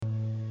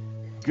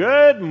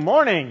Good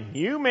morning.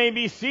 You may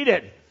be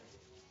seated.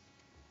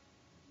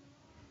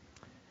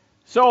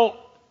 So,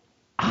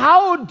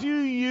 how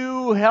do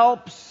you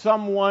help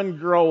someone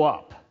grow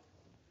up?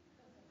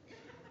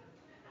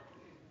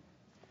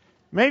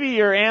 Maybe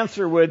your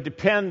answer would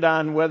depend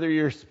on whether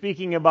you're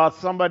speaking about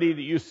somebody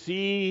that you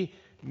see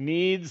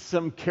needs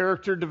some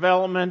character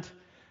development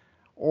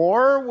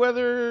or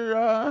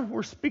whether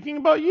we're speaking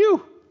about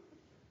you.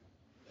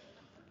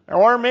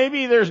 Or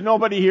maybe there's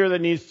nobody here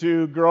that needs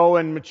to grow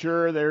and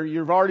mature.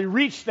 You've already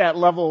reached that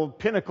level,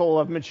 pinnacle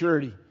of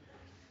maturity.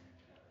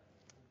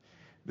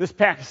 This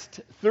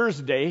past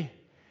Thursday,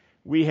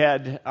 we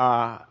had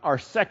our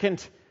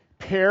second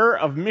pair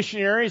of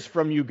missionaries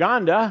from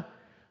Uganda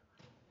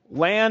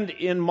land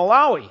in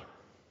Malawi.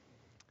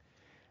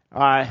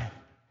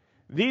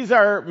 These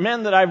are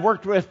men that I've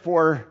worked with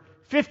for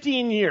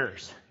 15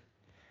 years.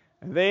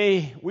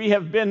 We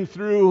have been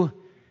through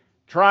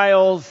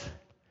trials.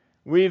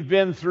 We've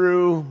been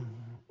through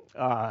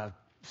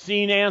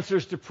seen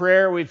answers to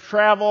prayer. We've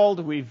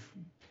traveled.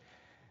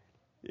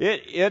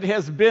 It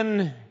has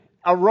been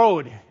a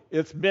road.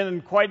 It's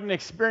been quite an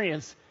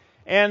experience.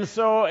 And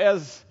so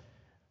as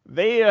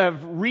they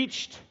have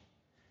reached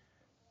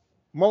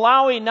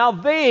Malawi, now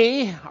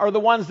they are the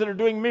ones that are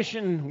doing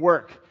mission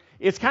work.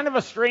 It's kind of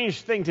a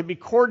strange thing to be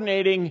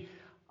coordinating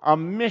a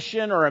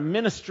mission or a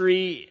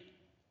ministry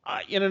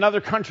in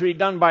another country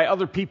done by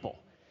other people.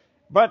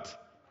 But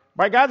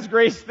by God's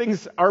grace,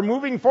 things are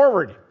moving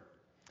forward.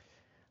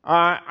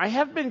 I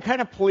have been kind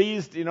of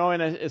pleased, in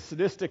a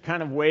sadistic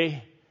kind of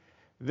way,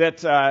 that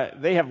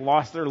they have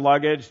lost their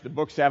luggage. The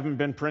books haven't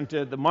been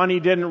printed. The money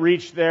didn't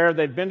reach there.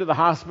 They've been to the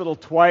hospital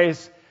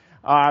twice.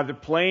 The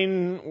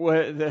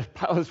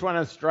pilots went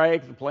on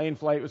strike. The plane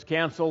flight was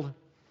canceled.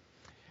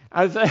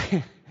 In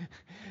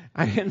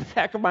the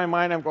back of my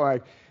mind, I'm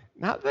going,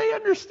 now they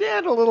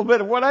understand a little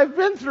bit of what I've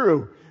been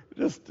through,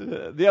 just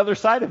the other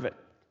side of it.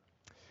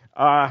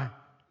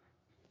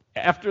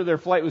 After their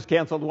flight was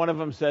canceled, one of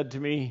them said to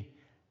me,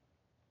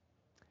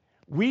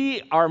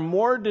 "We are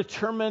more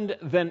determined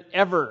than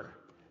ever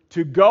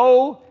to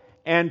go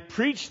and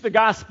preach the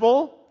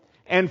gospel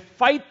and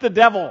fight the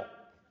devil."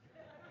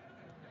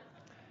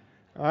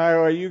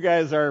 Well, you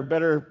guys are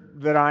better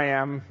than I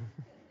am.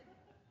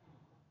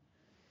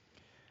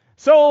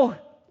 So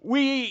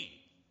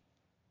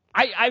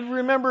I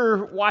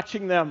remember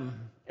watching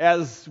them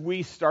as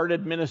we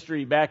started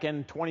ministry back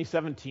in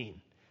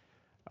 2017.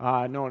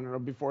 No,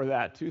 before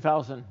that,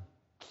 2000.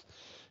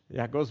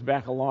 Yeah, it goes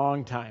back a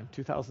long time,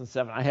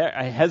 2007.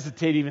 I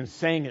hesitate even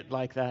saying it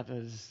like that.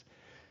 It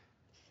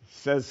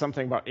says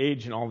something about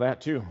age and all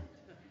that too.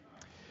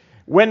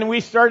 When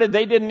we started,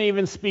 they didn't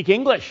even speak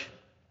English.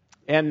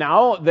 And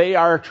now they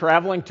are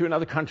traveling to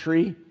another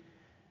country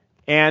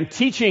and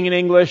teaching in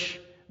English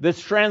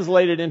that's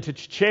translated into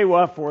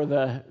Chichewa for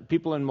the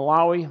people in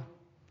Malawi.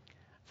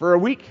 For a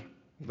week,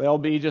 they'll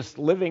be just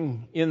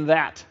living in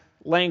that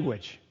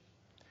language.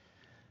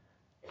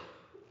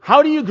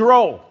 How do you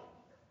grow?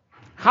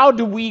 How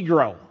do we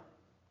grow?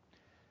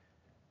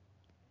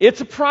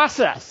 It's a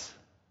process.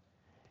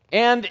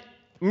 And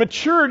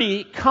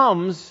maturity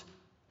comes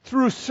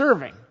through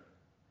serving.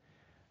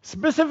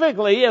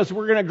 Specifically, as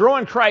we're going to grow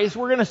in Christ,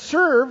 we're going to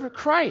serve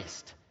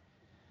Christ.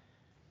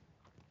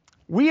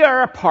 We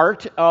are a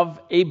part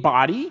of a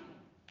body.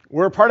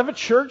 We're a part of a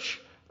church,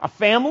 a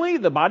family,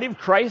 the body of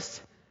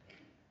Christ.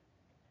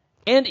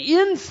 And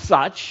in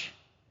such,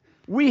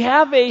 we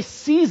have a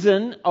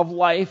season of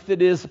life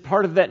that is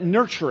part of that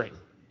nurturing,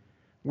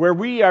 where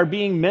we are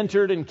being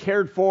mentored and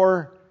cared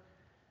for,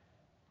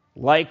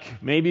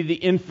 like maybe the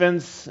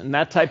infants and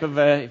that type of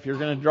if you're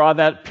going to draw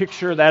that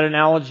picture, that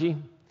analogy.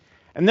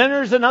 And then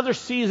there's another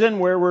season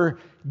where we're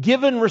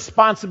given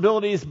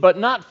responsibilities, but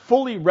not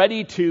fully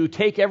ready to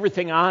take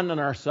everything on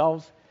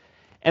ourselves.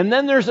 And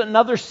then there's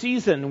another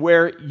season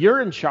where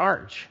you're in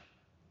charge.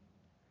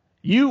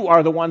 You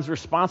are the ones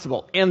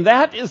responsible. And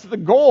that is the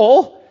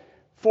goal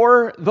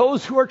for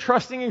those who are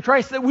trusting in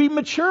Christ, that we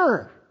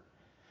mature.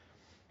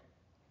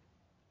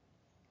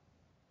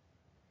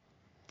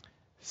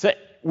 So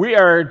we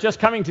are just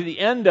coming to the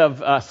end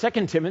of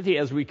 2 Timothy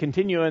as we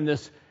continue in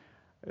this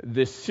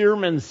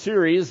sermon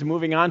series,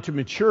 moving on to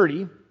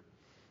maturity.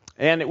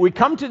 And we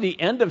come to the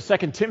end of 2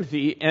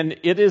 Timothy, and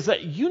it is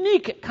a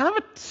unique, kind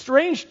of a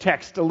strange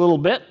text a little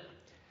bit.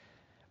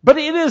 But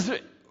it is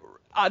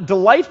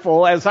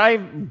delightful as I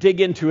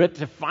dig into it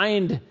to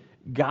find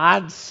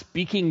God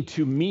speaking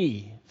to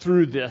me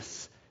through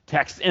this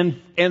text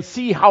and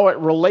see how it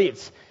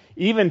relates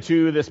even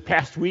to this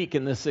past week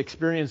and this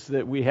experience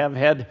that we have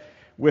had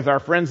with our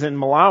friends in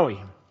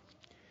Malawi.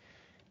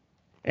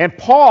 And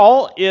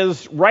Paul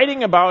is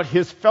writing about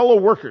his fellow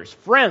workers,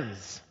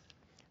 friends,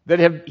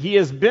 that he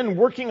has been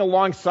working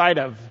alongside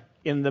of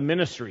in the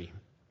ministry.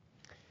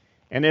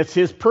 And it's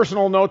his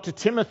personal note to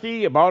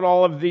Timothy about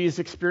all of these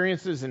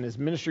experiences and his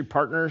ministry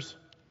partners.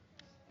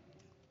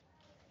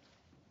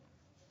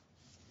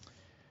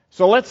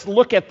 So let's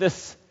look at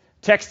this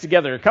text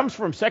together. It comes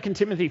from 2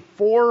 Timothy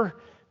 4,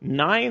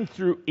 9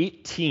 through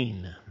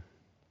 18.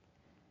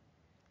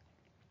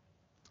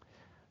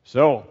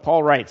 So,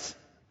 Paul writes,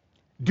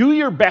 "Do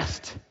your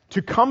best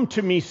to come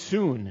to me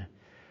soon.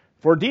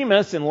 For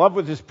Demas, in love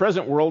with this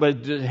present world,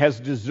 has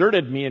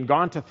deserted me and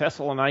gone to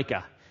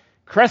Thessalonica.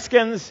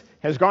 Crescens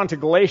has gone to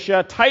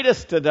Galatia,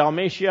 Titus to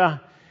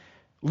Dalmatia.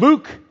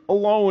 Luke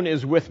alone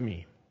is with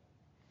me.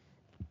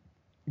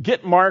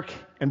 Get Mark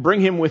and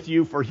bring him with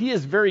you, for he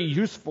is very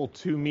useful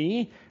to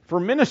me for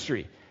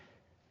ministry.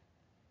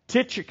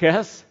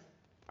 Tychicus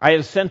I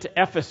have sent to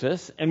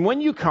Ephesus, and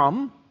when you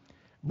come,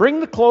 bring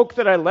the cloak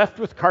that I left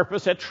with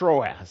Carpus at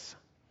Troas.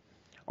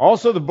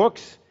 Also the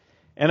books,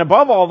 and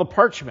above all the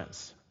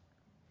parchments.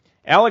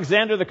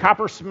 Alexander the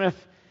coppersmith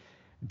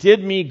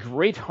did me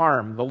great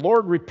harm. The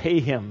Lord repay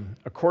him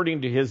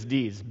according to his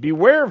deeds.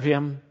 Beware of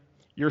him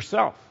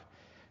yourself,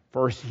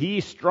 for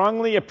he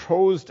strongly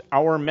opposed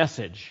our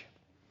message.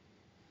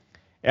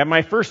 At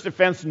my first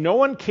offense, no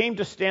one came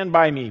to stand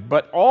by me,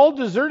 but all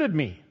deserted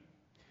me.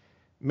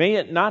 May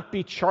it not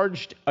be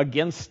charged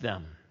against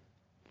them.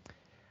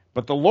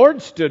 But the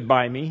Lord stood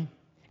by me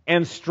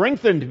and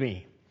strengthened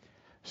me,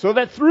 so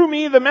that through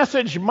me the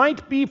message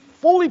might be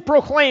fully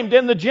proclaimed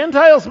and the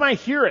Gentiles might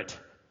hear it.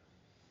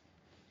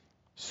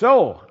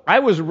 So I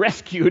was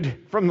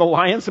rescued from the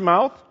lion's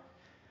mouth.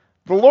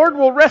 The Lord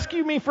will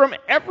rescue me from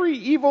every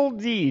evil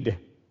deed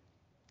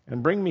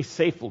and bring me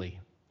safely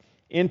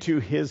into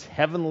his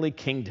heavenly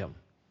kingdom.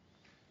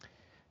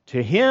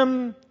 To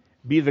him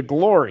be the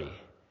glory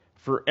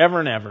forever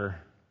and ever.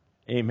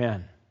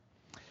 Amen."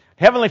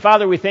 Heavenly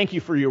Father, we thank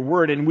you for your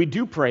word, and we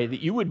do pray that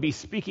you would be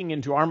speaking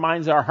into our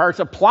minds, our hearts,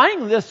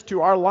 applying this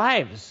to our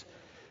lives,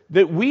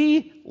 that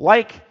we,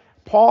 like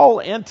Paul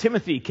and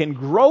Timothy, can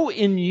grow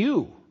in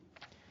you.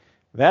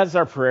 That's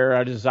our prayer,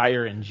 our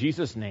desire, in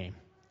Jesus' name.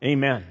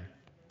 Amen.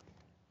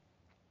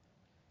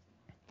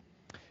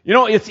 You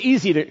know, it's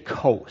easy to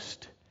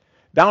coast.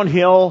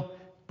 Downhill,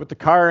 put the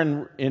car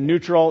in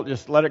neutral,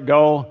 just let it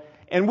go.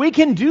 And we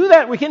can do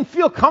that. We can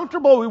feel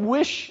comfortable. We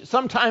wish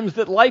sometimes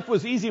that life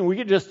was easy and we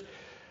could just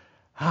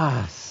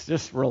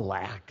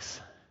relax.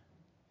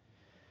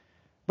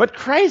 But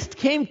Christ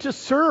came to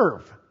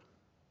serve,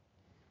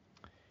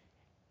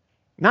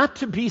 not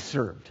to be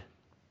served.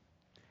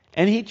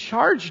 And he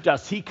charged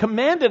us, he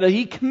commanded us,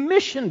 he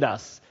commissioned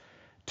us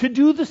to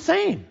do the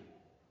same.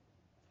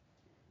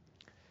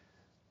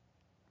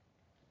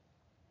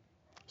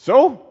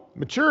 So,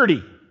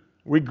 maturity.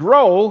 We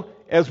grow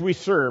as we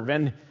serve.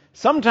 And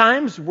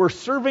sometimes we're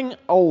serving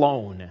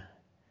alone.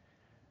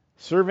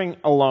 Serving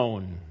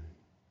alone.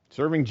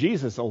 Serving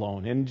Jesus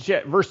alone. In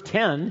verse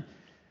 10,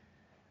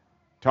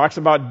 talks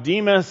about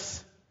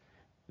Demas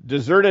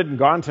deserted and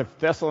gone to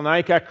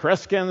Thessalonica,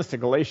 Crescens to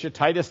Galatia,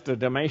 Titus to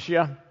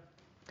Dalmatia.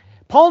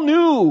 Paul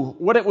knew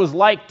what it was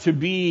like to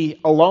be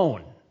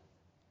alone,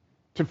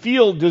 to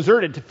feel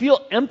deserted, to feel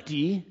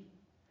empty.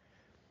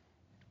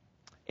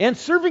 And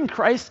serving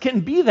Christ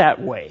can be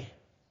that way.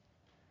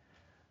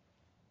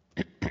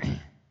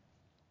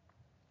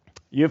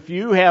 If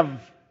you have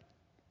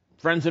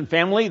friends and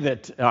family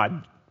that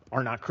are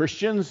not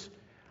Christians,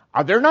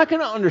 they're not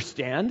going to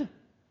understand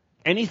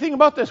anything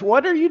about this.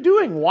 What are you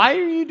doing? Why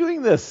are you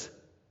doing this?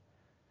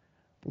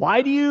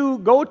 Why do you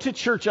go to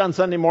church on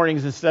Sunday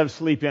mornings instead of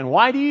sleep in?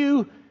 Why do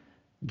you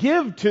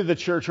give to the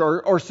church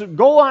or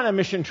go on a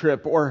mission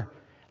trip?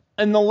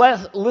 And the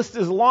list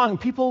is long.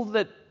 People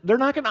that they're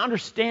not going to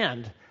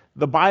understand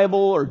the Bible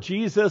or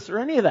Jesus or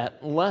any of that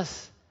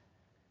unless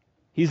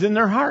he's in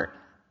their heart.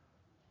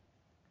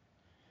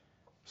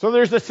 So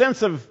there's a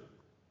sense of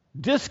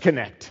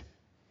disconnect.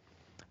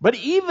 But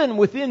even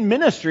within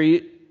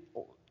ministry,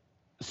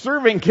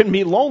 serving can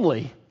be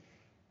lonely.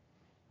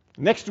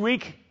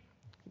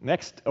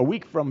 A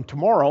week from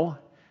tomorrow,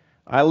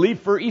 I leave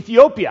for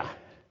Ethiopia.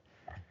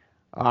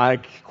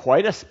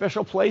 Quite a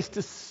special place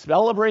to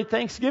celebrate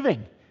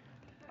Thanksgiving.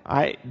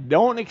 I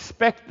don't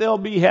expect they'll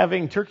be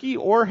having turkey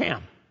or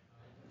ham.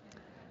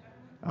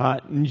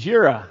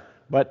 Injera,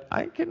 but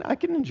I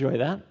can enjoy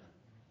that.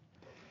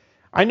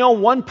 I know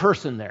one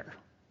person there,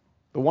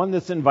 the one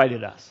that's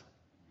invited us.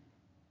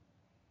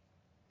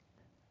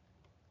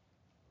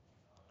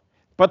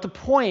 But the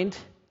point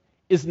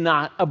is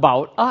not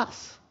about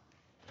us.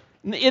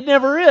 It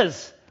never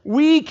is.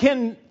 We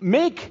can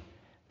make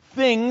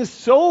things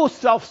so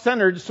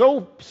self-centered,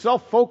 so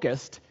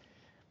self-focused,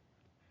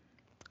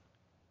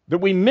 that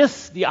we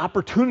miss the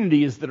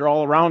opportunities that are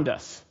all around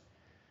us.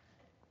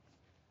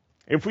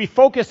 If we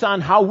focus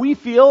on how we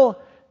feel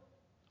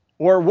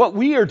or what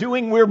we are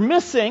doing, we're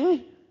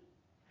missing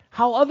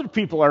how other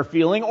people are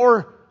feeling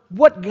or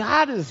what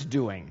God is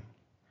doing,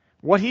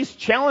 what he's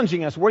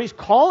challenging us, what he's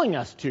calling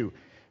us to.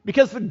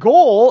 Because the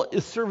goal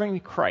is serving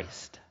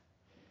Christ.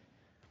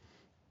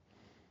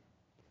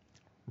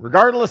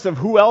 Regardless of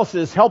who else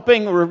is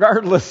helping,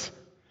 regardless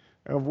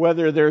of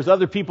whether there's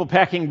other people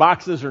packing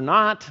boxes or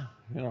not,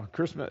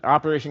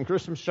 Operation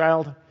Christmas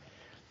Child,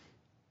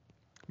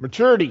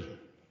 maturity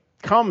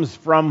comes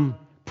from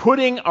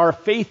putting our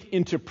faith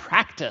into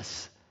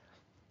practice.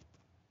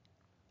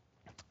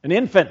 An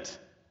infant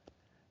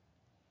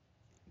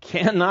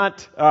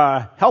cannot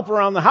help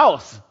around the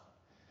house.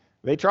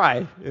 They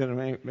try,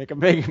 make a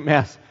big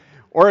mess.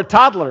 Or a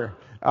toddler.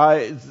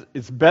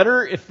 It's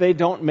better if they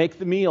don't make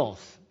the meals.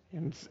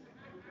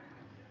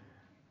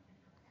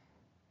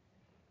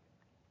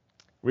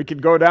 We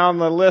could go down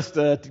the list.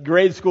 A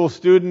grade school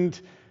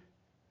student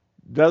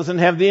doesn't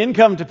have the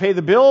income to pay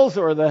the bills,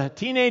 or the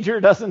teenager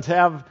doesn't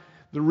have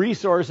the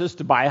resources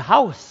to buy a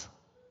house.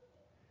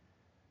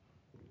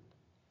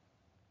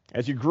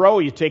 As you grow,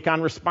 you take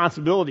on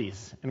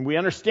responsibilities, and we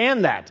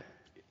understand that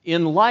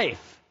in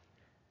life.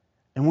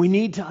 And we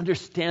need to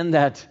understand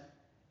that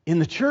in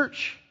the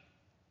church.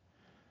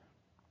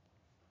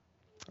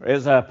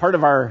 As a part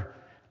of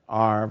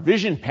our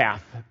vision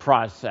path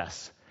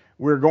process,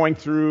 we're going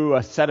through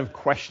a set of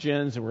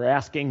questions, and we're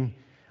asking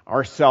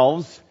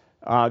ourselves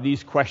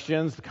these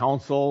questions, the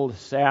council, the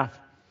staff.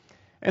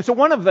 And so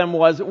one of them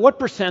was, what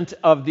 %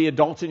 of the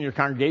adults in your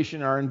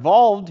congregation are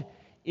involved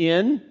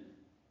in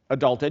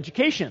adult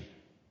education?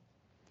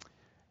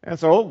 And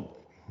so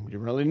we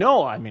didn't really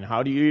know. I mean,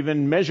 how do you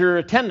even measure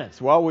attendance?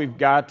 Well, we've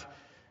got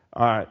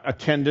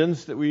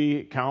attendance that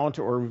we count,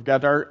 or we've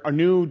got our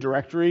new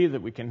directory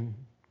that we can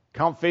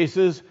count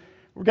faces.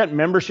 We've got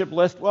membership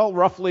list. Well,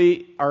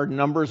 roughly our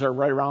numbers are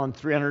right around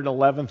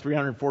 311,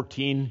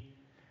 314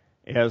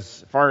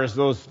 as far as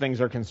those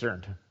things are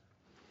concerned.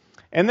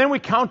 And then we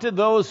counted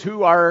those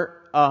who are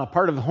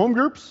part of the home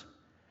groups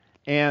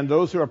and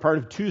those who are part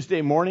of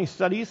Tuesday morning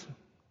studies.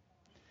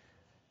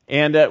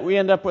 And we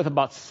end up with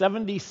about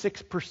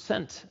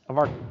 76% of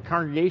our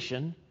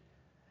congregation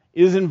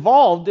is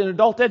involved in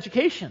adult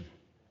education.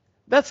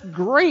 That's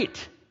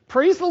great.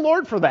 Praise the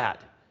Lord for that.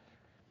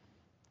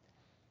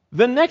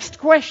 The next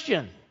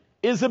question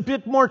is a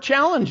bit more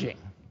challenging.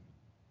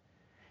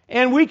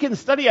 And we can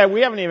study,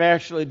 we haven't even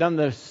actually done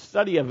the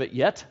study of it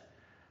yet.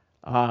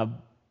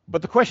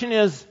 But the question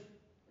is,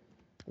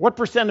 what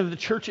 % of the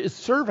church is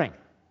serving?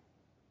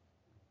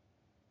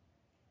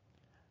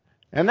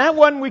 And that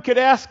one we could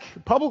ask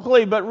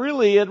publicly, but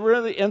really it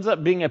really ends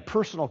up being a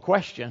personal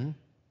question.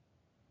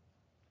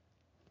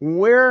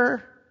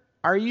 Where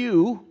are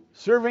you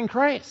serving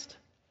Christ?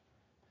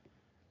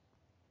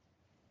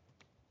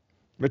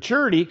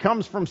 Maturity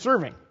comes from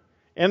serving.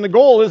 And the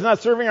goal is not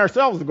serving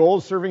ourselves, the goal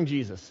is serving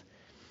Jesus.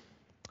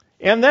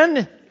 And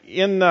then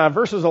in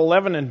verses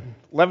 11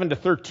 to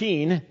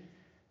 13,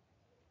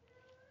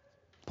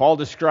 Paul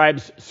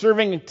describes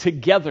serving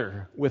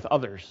together with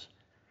others.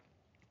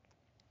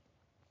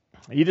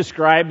 He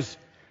describes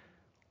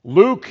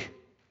Luke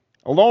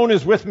alone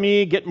is with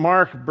me. Get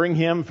Mark, bring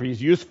him, for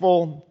he's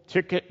useful.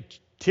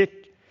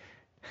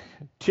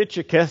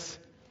 Tychicus,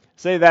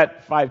 say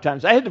that 5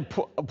 times. I had to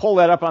pull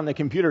that up on the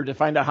computer to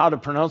find out how to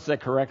pronounce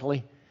that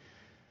correctly.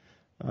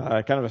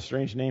 Kind of a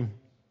strange name.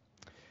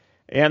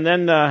 And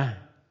then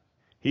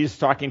he's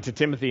talking to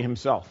Timothy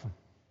himself.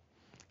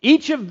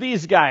 Each of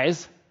these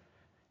guys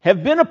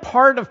have been a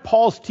part of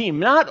Paul's team.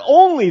 Not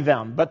only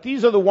them, but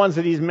these are the ones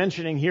that he's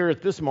mentioning here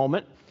at this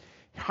moment.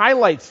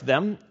 Highlights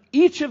them.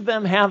 Each of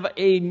them have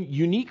a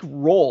unique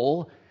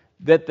role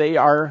that they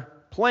are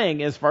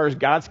playing as far as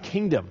God's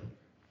kingdom.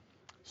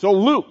 So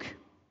Luke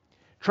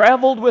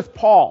traveled with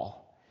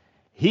Paul.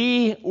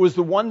 He was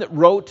the one that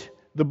wrote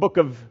the book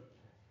of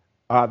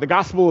the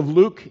Gospel of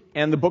Luke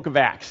and the book of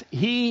Acts.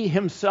 He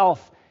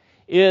himself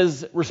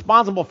is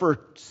responsible for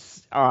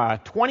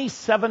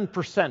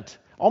 27%,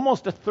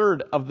 almost a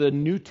third of the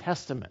New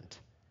Testament.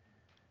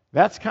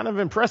 That's kind of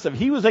impressive.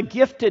 He was a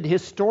gifted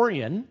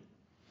historian,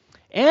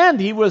 and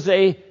he was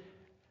a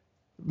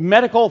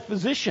medical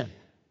physician.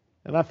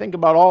 And I think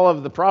about all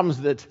of the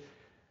problems that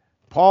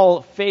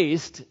Paul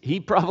faced. He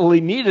probably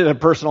needed a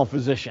personal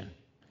physician.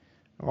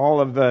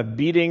 All of the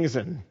beatings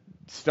and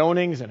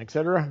stonings and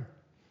etc.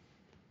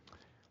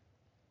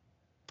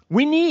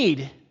 We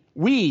need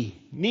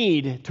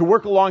to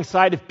work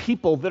alongside of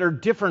people that are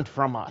different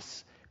from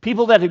us.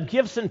 People that have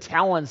gifts and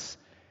talents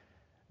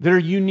that are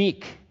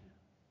unique.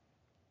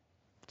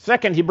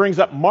 Second, he brings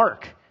up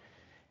Mark.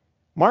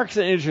 Mark's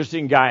an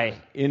interesting guy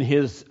in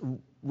his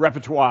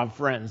repertoire of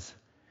friends.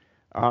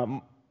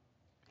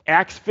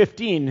 Acts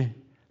 15,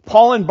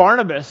 Paul and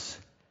Barnabas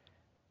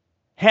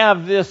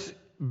have this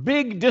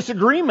big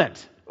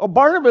disagreement. Oh,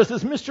 Barnabas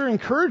is Mr.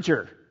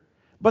 Encourager,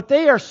 but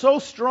they are so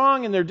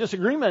strong in their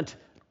disagreement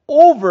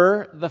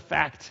over the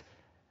fact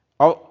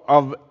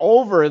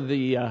over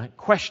the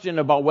question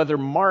about whether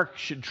Mark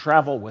should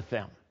travel with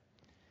them.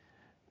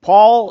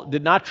 Paul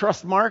did not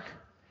trust Mark,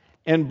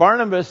 and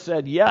Barnabas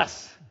said,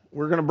 yes,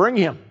 we're going to bring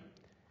him.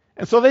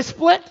 And so they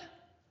split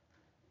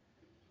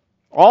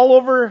all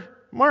over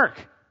Mark.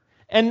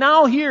 And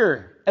now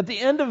here, at the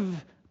end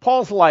of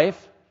Paul's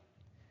life,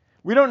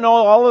 we don't know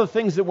all of the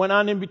things that went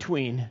on in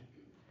between,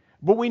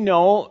 but we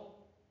know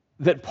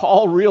that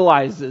Paul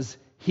realizes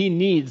he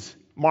needs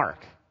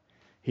Mark.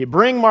 He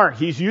bring Mark.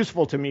 He's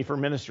useful to me for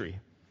ministry.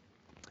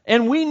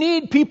 And we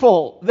need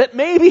people that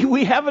maybe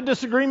we have a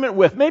disagreement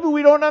with. Maybe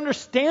we don't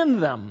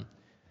understand them.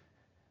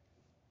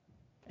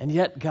 And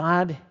yet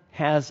God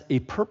has a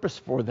purpose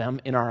for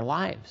them in our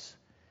lives,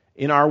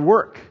 in our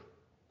work.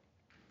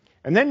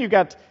 And then you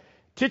got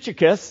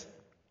Tychicus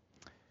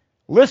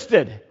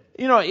listed.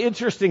 You know,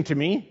 interesting to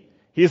me.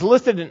 He's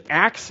listed in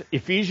Acts,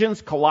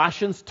 Ephesians,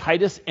 Colossians,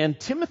 Titus, and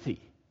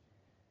Timothy.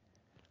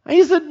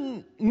 He's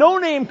a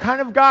no-name kind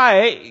of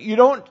guy. You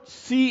don't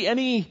see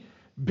any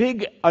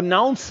big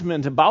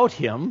announcement about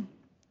him,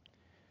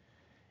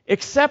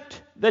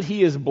 except that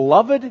he is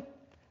beloved,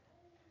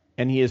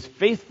 and he is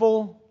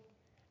faithful,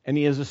 and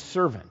he is a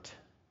servant.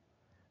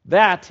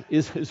 That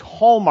is his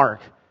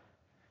hallmark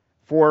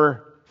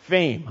for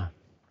fame.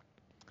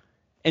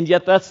 And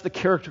yet that's the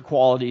character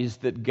qualities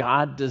that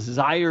God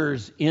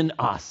desires in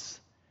us.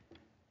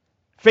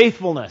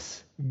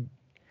 Faithfulness,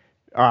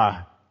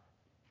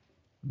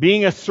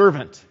 being a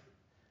servant.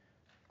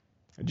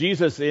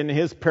 Jesus, in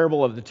his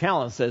parable of the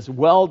talents, says,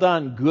 "Well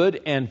done,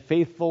 good and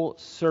faithful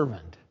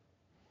servant."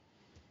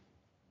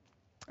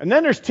 And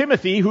then there's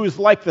Timothy, who is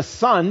like the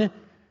son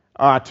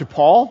to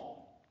Paul.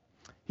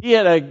 He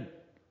had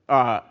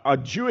a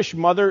Jewish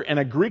mother and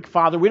a Greek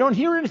father. We don't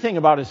hear anything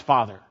about his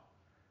father,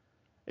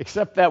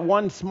 except that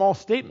one small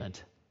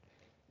statement.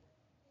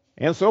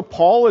 And so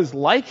Paul is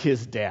like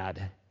his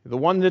dad, the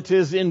one that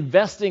is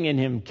investing in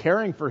him,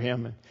 caring for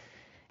him.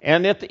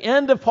 And at the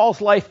end of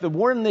Paul's life, the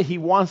one that he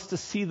wants to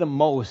see the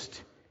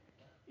most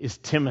is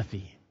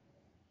Timothy.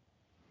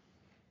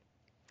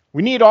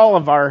 We need all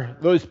of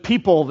those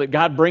people that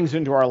God brings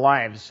into our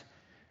lives.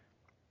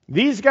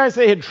 These guys,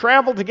 they had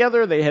traveled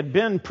together, they had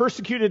been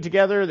persecuted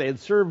together, they had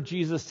served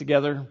Jesus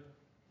together.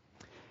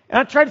 And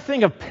I try to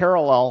think of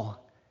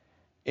parallel,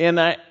 and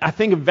I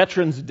think of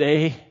Veterans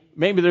Day.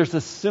 Maybe there's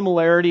a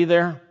similarity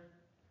there.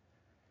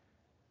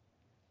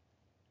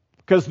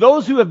 Because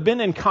those who have been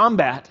in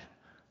combat,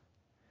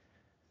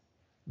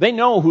 they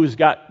know who's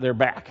got their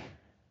back.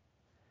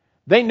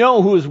 They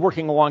know who is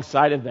working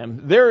alongside of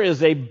them. There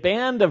is a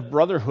band of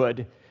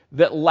brotherhood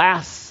that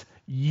lasts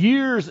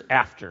years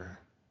after.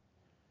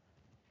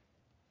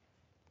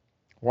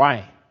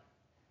 Why?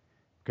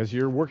 Because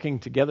you're working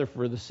together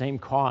for the same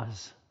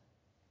cause.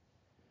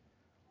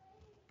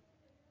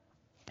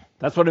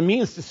 That's what it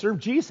means to serve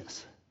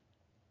Jesus.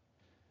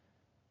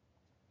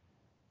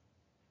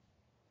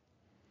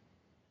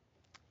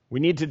 We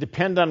need to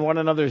depend on one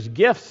another's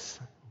gifts,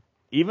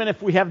 even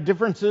if we have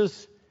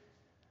differences,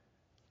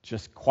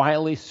 just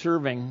quietly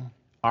serving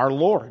our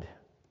Lord.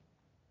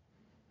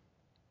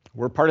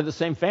 We're part of the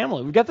same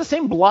family. We've got the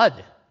same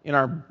blood in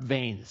our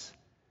veins.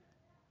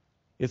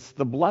 It's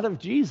the blood of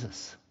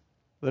Jesus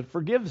that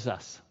forgives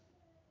us.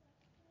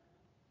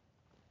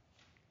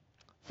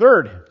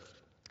 Third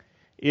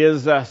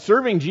is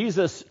serving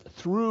Jesus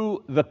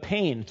through the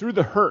pain, through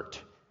the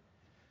hurt.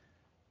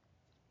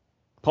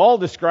 Paul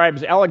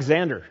describes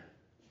Alexander,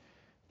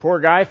 poor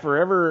guy,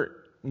 forever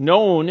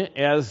known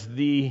as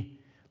the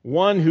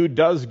one who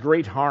does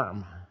great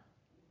harm.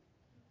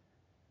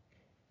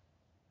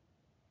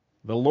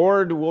 The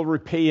Lord will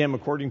repay him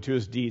according to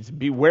his deeds.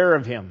 Beware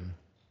of him.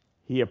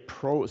 He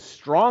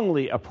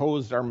strongly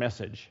opposed our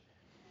message.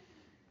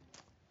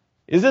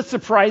 Is it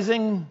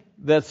surprising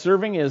that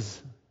serving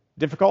is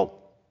difficult?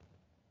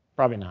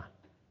 Probably not.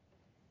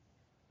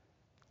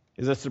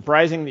 Is it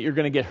surprising that you're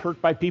going to get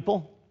hurt by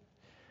people?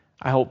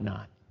 I hope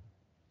not.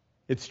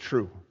 It's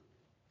true.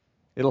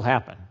 It'll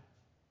happen.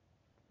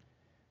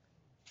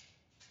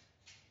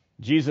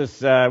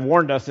 Jesus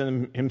warned us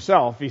in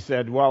himself. He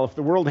said, well, if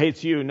the world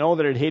hates you, know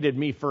that it hated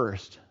me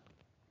first.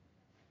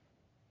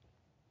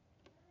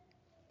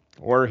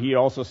 Or he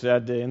also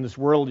said, in this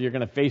world you're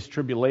going to face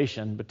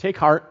tribulation, but take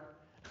heart.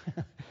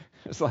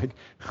 It's like,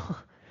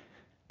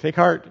 take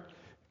heart.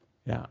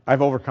 Yeah,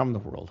 I've overcome the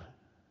world.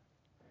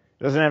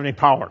 It doesn't have any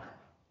power.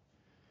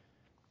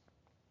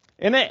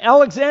 And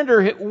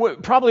Alexander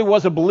probably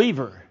was a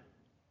believer.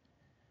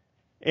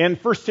 In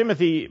 1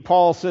 Timothy,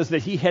 Paul says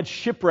that he had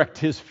shipwrecked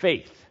his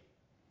faith.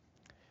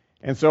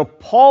 And so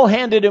Paul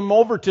handed him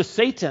over to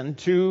Satan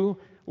to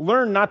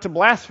learn not to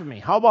blaspheme.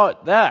 How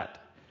about that?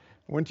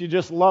 Wouldn't you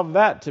just love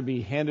that, to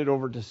be handed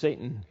over to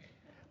Satan?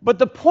 But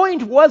the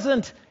point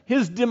wasn't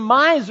his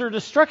demise or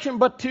destruction,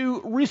 but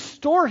to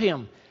restore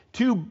him,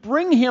 to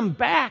bring him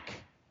back.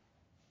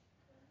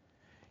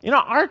 You know,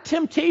 our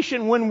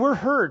temptation when we're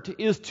hurt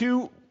is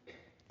to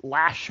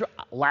lash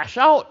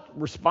out,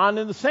 respond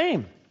in the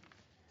same.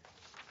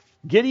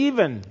 Get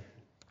even.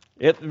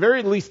 At the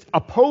very least,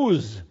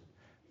 oppose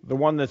the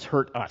one that's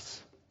hurt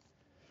us.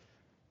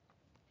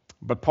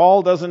 But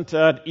Paul doesn't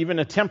even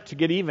attempt to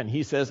get even.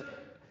 He says,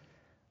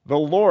 the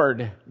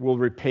Lord will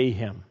repay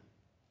him.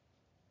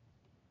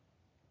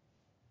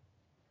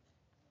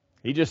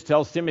 He just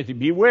tells Timothy,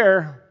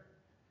 beware.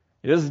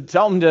 He doesn't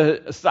tell him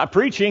to stop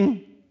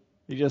preaching.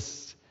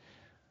 He's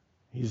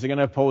going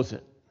to oppose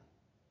it.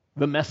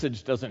 The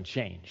message doesn't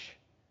change.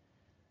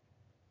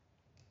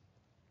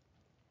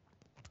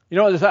 You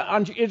know, there's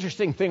an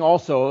interesting thing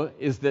also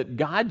is that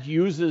God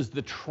uses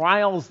the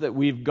trials that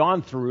we've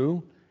gone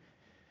through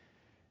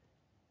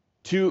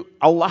to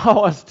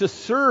allow us to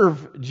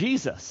serve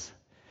Jesus.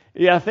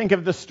 Yeah, think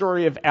of the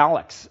story of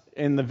Alex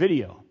in the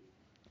video.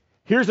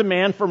 Here's a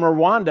man from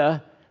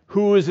Rwanda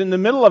who is in the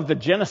middle of the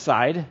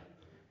genocide,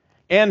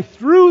 and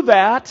through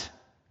that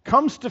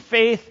comes to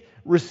faith,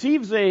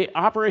 receives a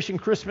Operation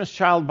Christmas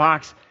Child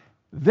box,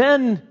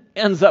 then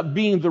ends up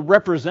being the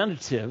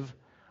representative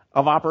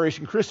of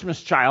Operation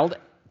Christmas Child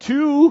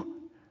to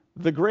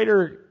the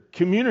greater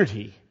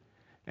community,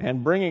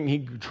 and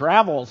he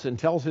travels and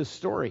tells his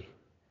story.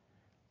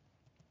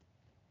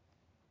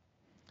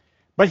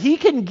 But he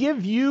can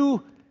give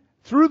you,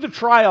 through the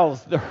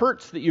trials, the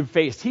hurts that you've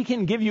faced, he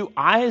can give you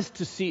eyes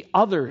to see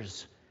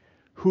others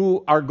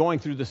who are going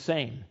through the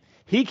same.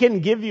 He can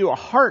give you a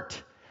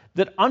heart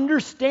that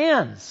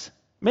understands,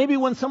 maybe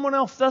when someone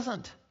else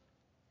doesn't.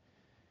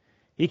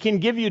 He can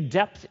give you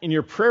depth in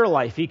your prayer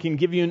life. He can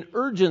give you an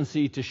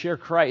urgency to share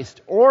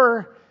Christ,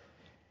 or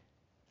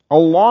a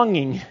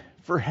longing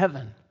for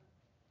heaven.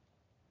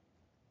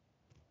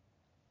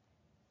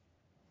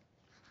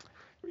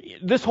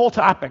 This whole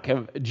topic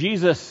of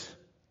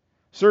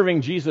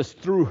serving Jesus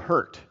through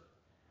hurt.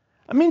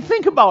 I mean,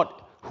 think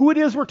about who it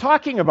is we're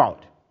talking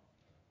about.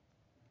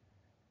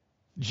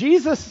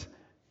 Jesus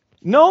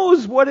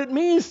knows what it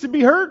means to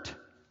be hurt.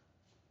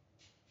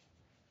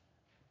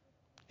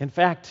 In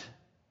fact,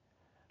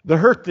 the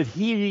hurt that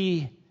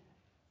he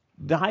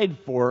died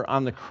for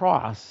on the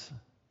cross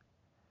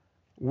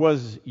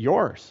was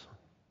yours.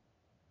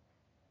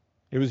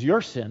 It was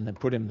your sin that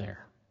put him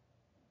there.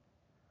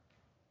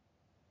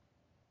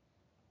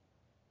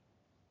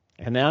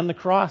 And on the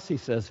cross he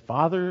says,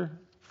 Father,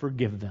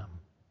 forgive them.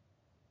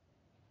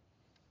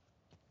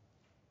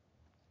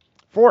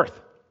 Fourth,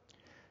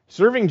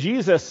 serving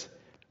Jesus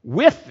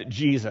with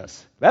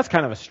Jesus. That's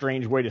kind of a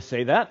strange way to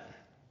say that.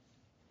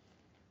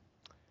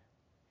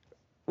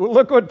 Well,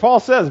 look what Paul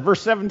says,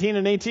 verse 17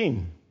 and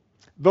 18.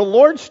 The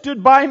Lord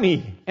stood by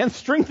me and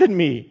strengthened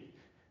me,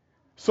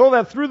 so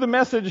that through the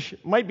message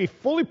might be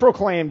fully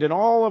proclaimed and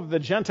all of the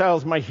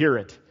Gentiles might hear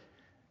it.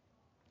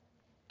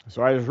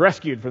 So I was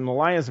rescued from the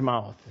lion's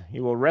mouth. He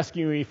will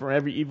rescue me from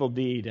every evil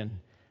deed and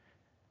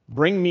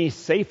bring me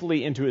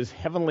safely into his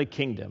heavenly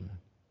kingdom.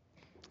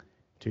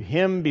 To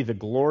him be the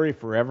glory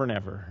forever and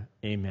ever.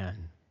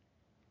 Amen.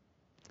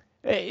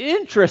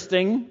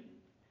 Interesting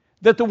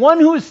that the one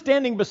who is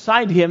standing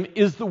beside him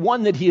is the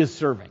one that he is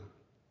serving.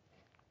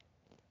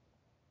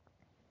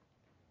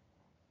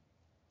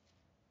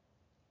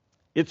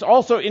 It's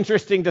also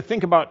interesting to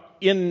think about,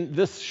 in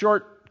this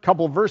short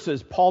couple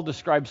verses, Paul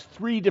describes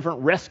 3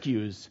 different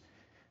rescues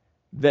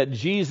that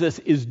Jesus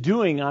is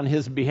doing on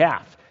his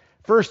behalf.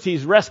 First,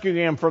 he's rescuing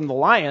him from the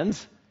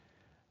lions.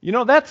 You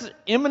know, that's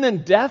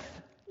imminent death.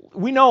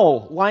 We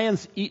know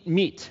lions eat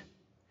meat.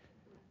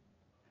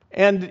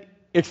 And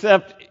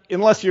except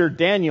unless you're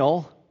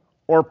Daniel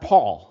or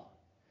Paul,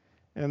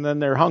 and then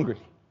they're hungry.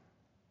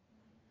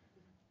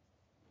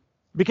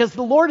 Because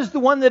the Lord is the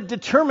one that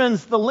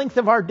determines the length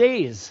of our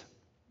days.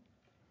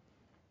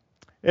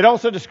 It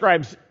also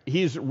describes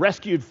he's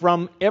rescued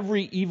from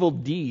every evil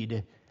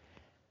deed.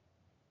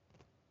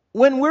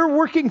 When we're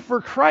working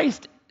for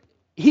Christ,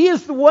 he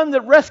is the one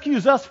that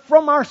rescues us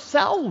from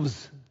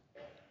ourselves.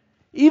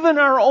 Even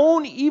our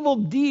own evil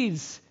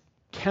deeds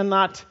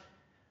cannot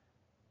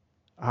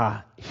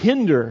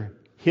hinder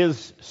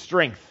his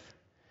strength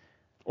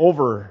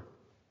over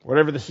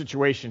whatever the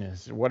situation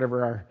is,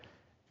 whatever our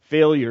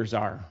failures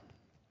are.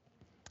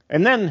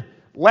 And then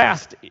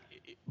last,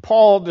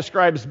 Paul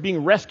describes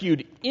being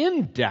rescued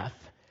in death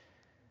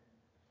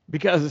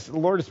because the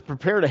Lord has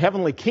prepared a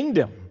heavenly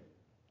kingdom.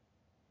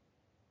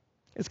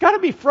 It's got to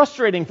be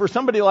frustrating for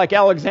somebody like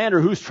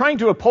Alexander who's trying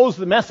to oppose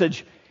the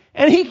message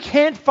and he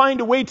can't find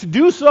a way to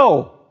do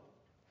so.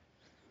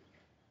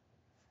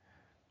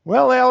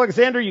 Well,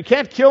 Alexander, you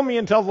can't kill me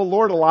until the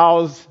Lord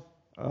allows.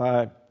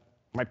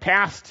 My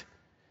past,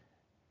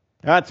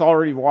 that's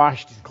already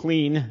washed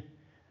clean.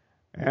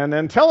 And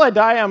until I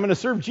die, I'm going to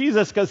serve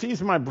Jesus because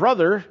he's my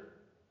brother.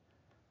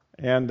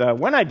 And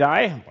when I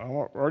die, I'm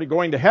already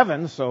going to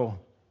heaven, so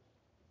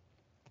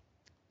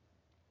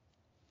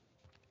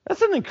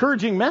that's an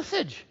encouraging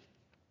message.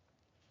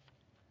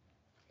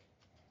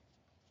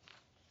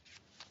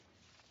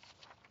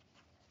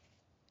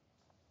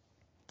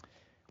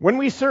 When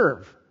we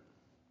serve,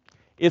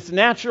 it's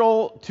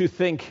natural to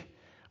think,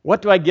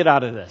 what do I get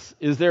out of this?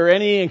 Is there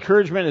any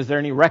encouragement? Is there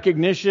any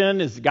recognition?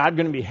 Is God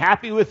going to be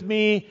happy with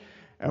me?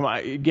 Am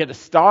I get a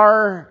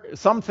star,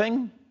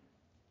 something?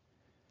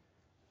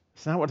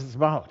 It's not what it's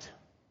about.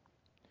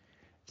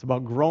 It's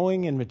about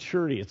growing in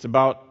maturity. It's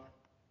about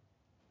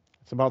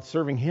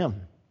serving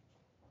him.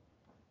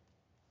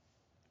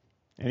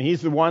 And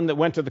he's the one that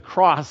went to the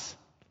cross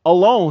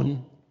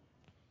alone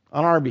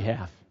on our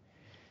behalf.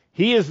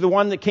 He is the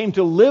one that came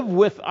to live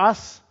with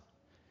us.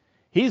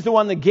 He's the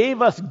one that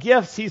gave us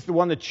gifts. He's the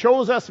one that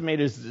chose us, made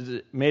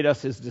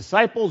us his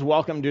disciples,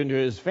 welcomed into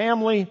his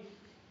family,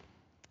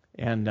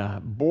 and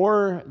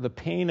bore the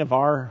pain of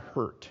our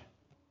hurt.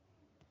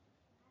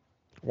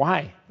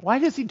 Why? Why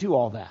does he do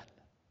all that?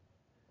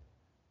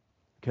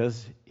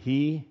 Because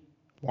he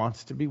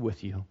wants to be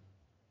with you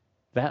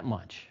that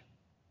much.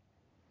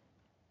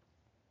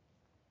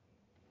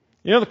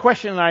 You know, the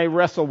question I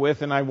wrestle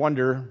with and I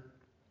wonder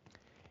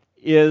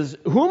is,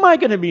 who am I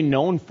going to be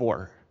known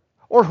for?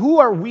 Or who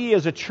are we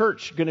as a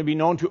church going to be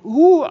known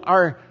to?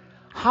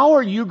 How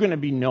are you going to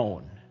be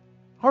known?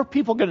 How are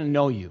people going to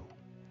know you?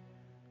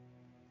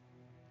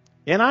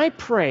 And I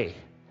pray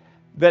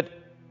that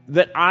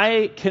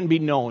I can be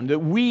known, that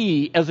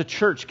we as a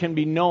church can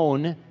be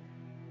known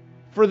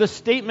for the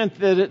statement,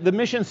 the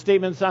mission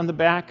statements on the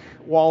back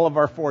wall of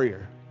our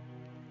foyer.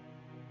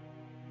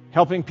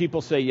 Helping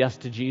people say yes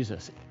to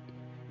Jesus.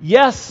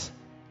 Yes,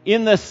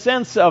 in the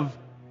sense of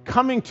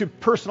coming to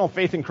personal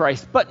faith in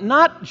Christ, but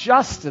not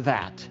just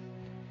that.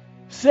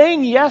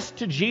 Saying yes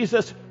to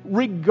Jesus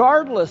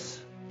regardless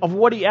of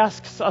what he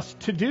asks us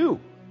to do.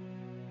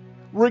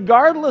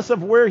 Regardless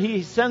of where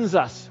he sends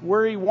us,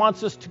 where he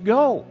wants us to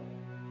go.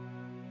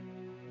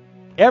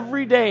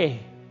 Every day,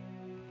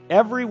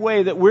 every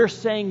way that we're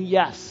saying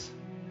yes.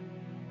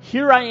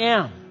 Here I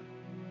am,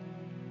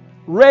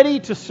 ready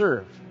to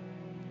serve.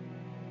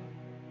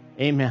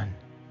 Amen.